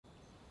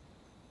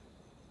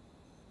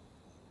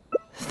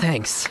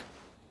Thanks.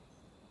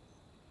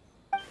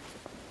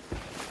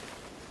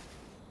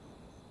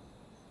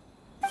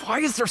 Why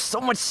is there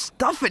so much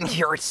stuff in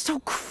here? It's so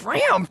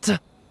cramped!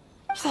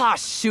 Ah,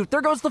 shoot,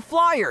 there goes the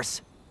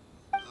flyers!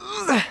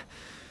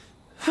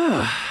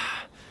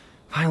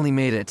 Finally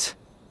made it.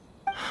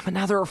 But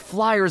now there are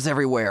flyers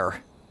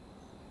everywhere.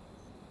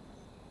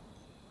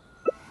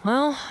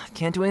 Well,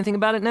 can't do anything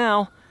about it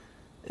now.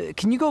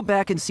 Can you go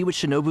back and see what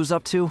Shinobu's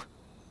up to?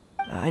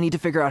 I need to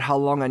figure out how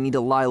long I need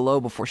to lie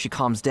low before she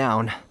calms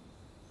down.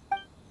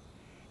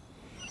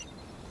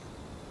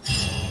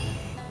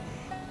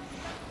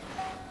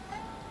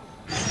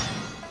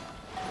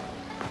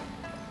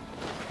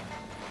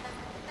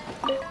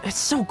 It's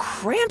so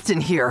cramped in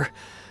here.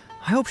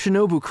 I hope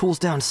Shinobu cools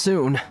down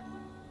soon.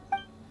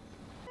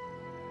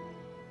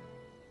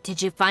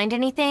 Did you find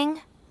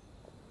anything?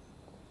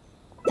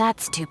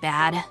 That's too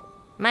bad.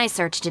 My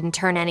search didn't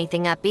turn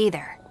anything up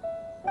either.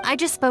 I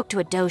just spoke to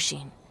a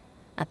Doshin.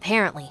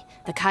 Apparently,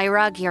 the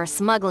Kairagi are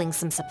smuggling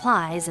some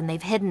supplies and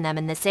they've hidden them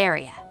in this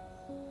area.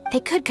 They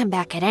could come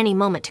back at any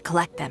moment to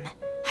collect them.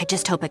 I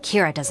just hope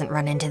Akira doesn't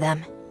run into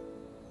them.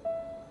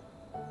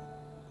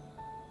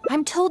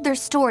 I'm told they're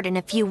stored in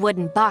a few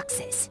wooden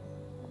boxes.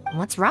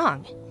 What's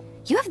wrong?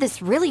 You have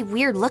this really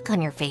weird look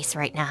on your face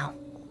right now.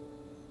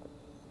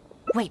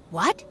 Wait,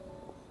 what?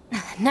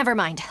 Never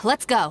mind,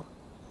 let's go.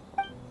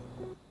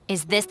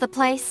 Is this the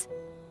place?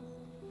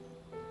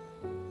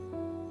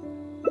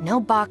 No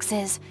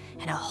boxes,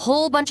 and a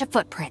whole bunch of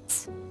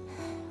footprints.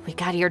 We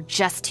got here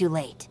just too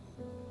late.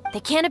 They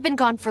can't have been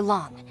gone for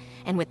long,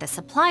 and with the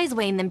supplies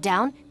weighing them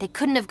down, they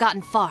couldn't have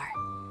gotten far.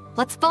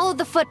 Let's follow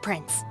the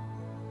footprints.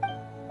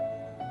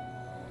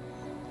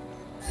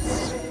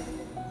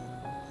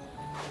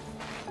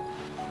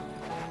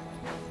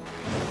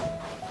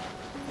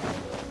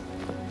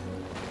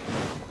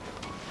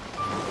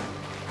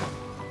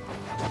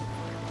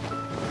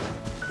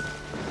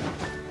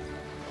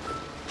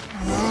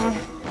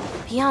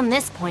 Beyond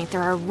this point,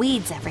 there are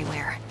weeds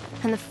everywhere,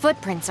 and the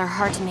footprints are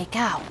hard to make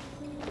out.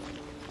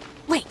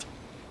 Wait,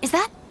 is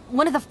that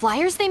one of the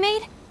flyers they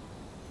made?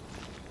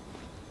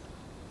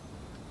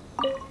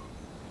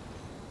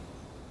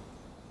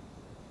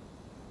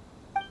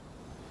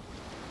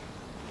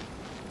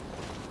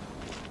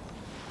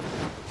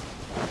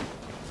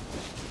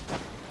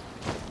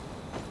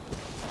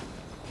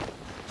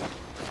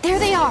 There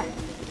they are!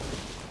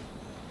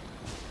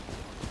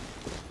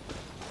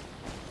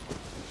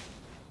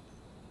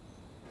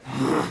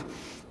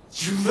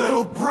 You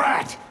little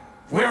brat!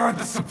 Where are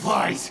the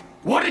supplies?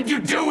 What did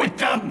you do with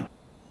them?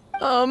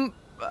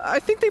 I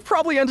think they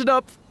probably ended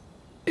up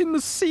in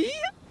the sea?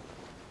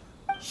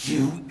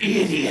 You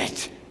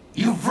idiot!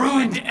 You've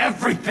ruined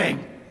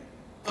everything!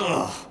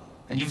 Ugh,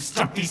 and you've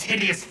stuck these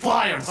hideous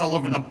flyers all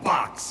over the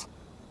box.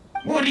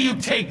 What do you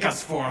take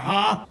us for,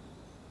 huh?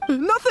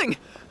 Nothing!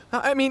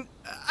 I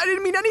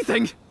didn't mean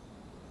anything!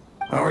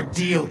 Our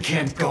deal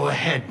can't go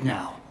ahead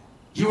now.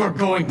 You are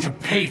going to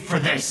pay for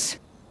this!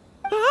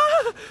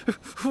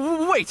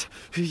 Wait!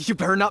 You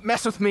better not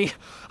mess with me.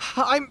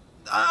 I'm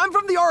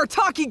from the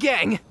Arataki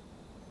gang!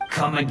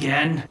 Come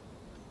again?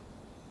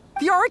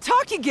 The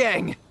Arataki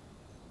gang!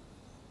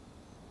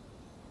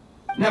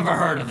 Never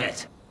heard of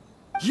it.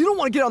 You don't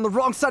want to get on the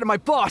wrong side of my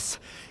boss!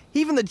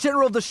 Even the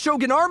general of the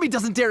Shogun army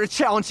doesn't dare to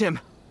challenge him!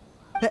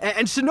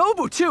 And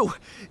Shinobu, too!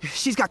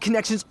 She's got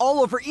connections all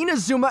over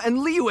Inazuma and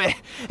Liyue!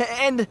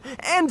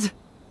 And...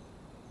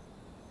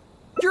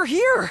 You're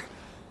here!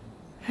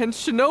 And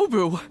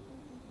Shinobu...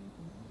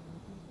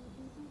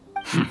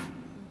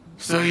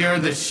 So you're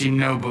the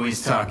Shinobu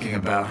he's talking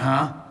about,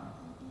 huh?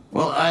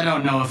 Well, I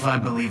don't know if I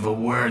believe a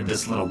word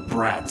this little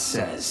brat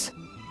says.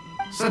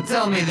 So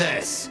tell me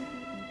this.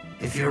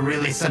 If you're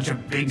really such a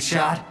big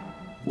shot,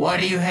 why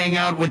do you hang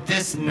out with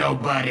this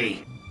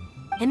nobody?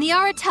 In the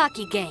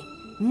Arataki gang,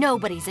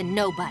 nobody's a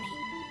nobody.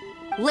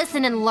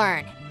 Listen and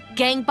learn.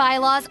 Gang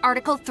Bylaws,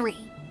 Article 3.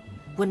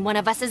 When one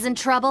of us is in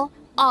trouble,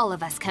 all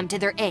of us come to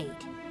their aid.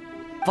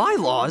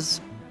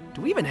 Bylaws?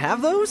 Do we even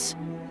have those?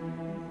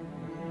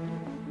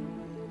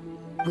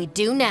 We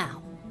do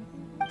now.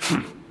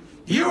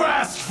 You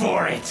asked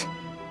for it!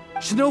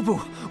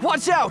 Shinobu,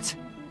 watch out!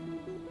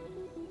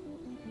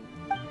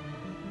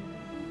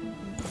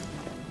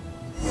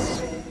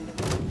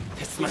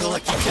 It's my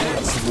lucky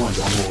chance. One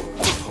more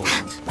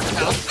opponent.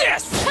 How's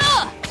this?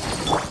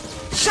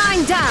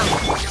 Shine down!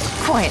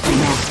 Quietly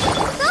now.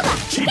 Boba,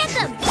 get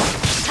them!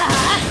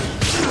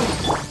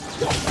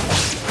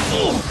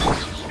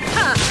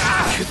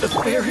 Get the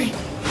fairy.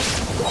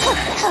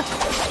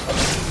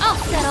 I'll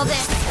settle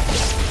this.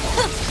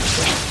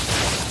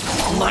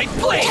 My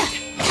blade!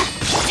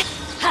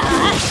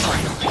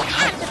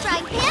 Out of the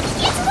frying pan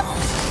into the...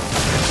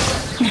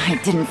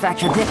 I didn't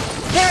factor this.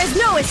 There is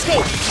no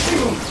escape!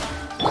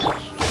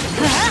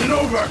 Get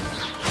over!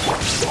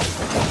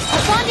 I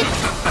wanted...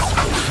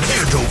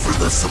 Hand over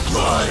the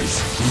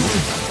supplies.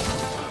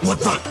 What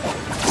the?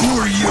 Who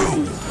are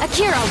you?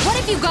 Akira, what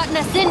have you gotten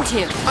us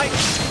into?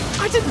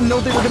 I didn't know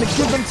they were gonna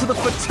give them to the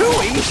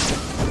Fatui!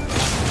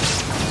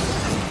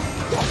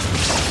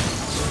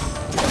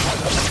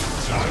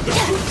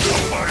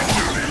 fulfill my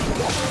duty.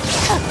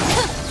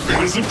 It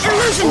isn't time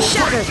Illusion for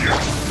shattered. fight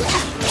yet.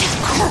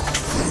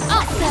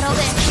 I'll settle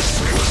this.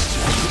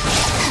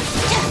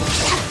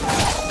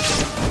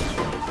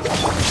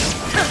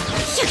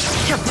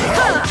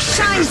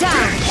 Shine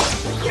down.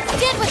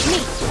 Stand with me.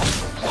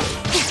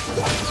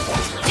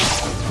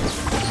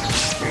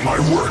 My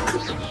work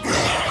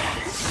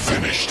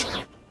finished.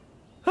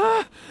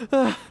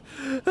 I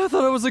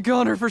thought I was a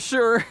goner for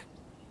sure.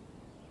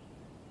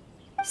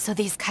 So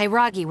these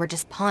Kairagi were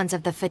just pawns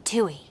of the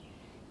Fatui.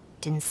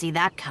 Didn't see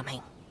that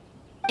coming.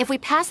 If we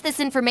pass this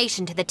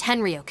information to the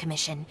Tenryo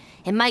Commission,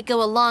 it might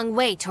go a long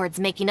way towards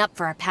making up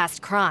for our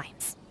past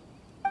crimes.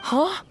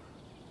 Huh?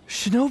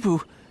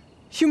 Shinobu,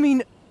 you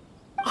mean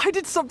I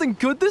did something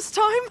good this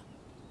time?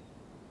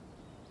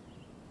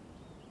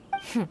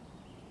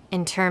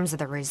 In terms of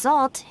the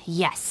result,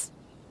 yes.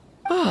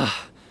 That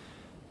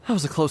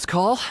was a close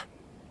call.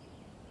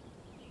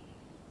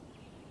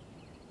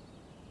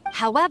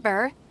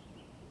 However,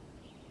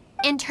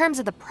 in terms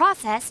of the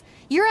process,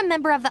 you're a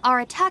member of the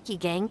Arataki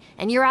gang,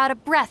 and you're out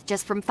of breath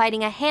just from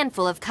fighting a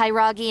handful of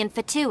Kairagi and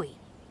Fatui.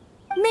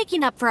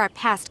 Making up for our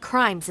past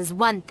crimes is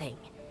one thing,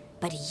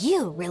 but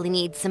you really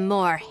need some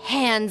more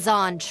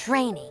hands-on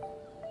training.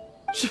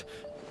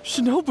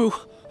 Shinobu!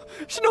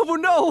 Shinobu,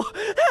 no!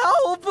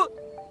 Help!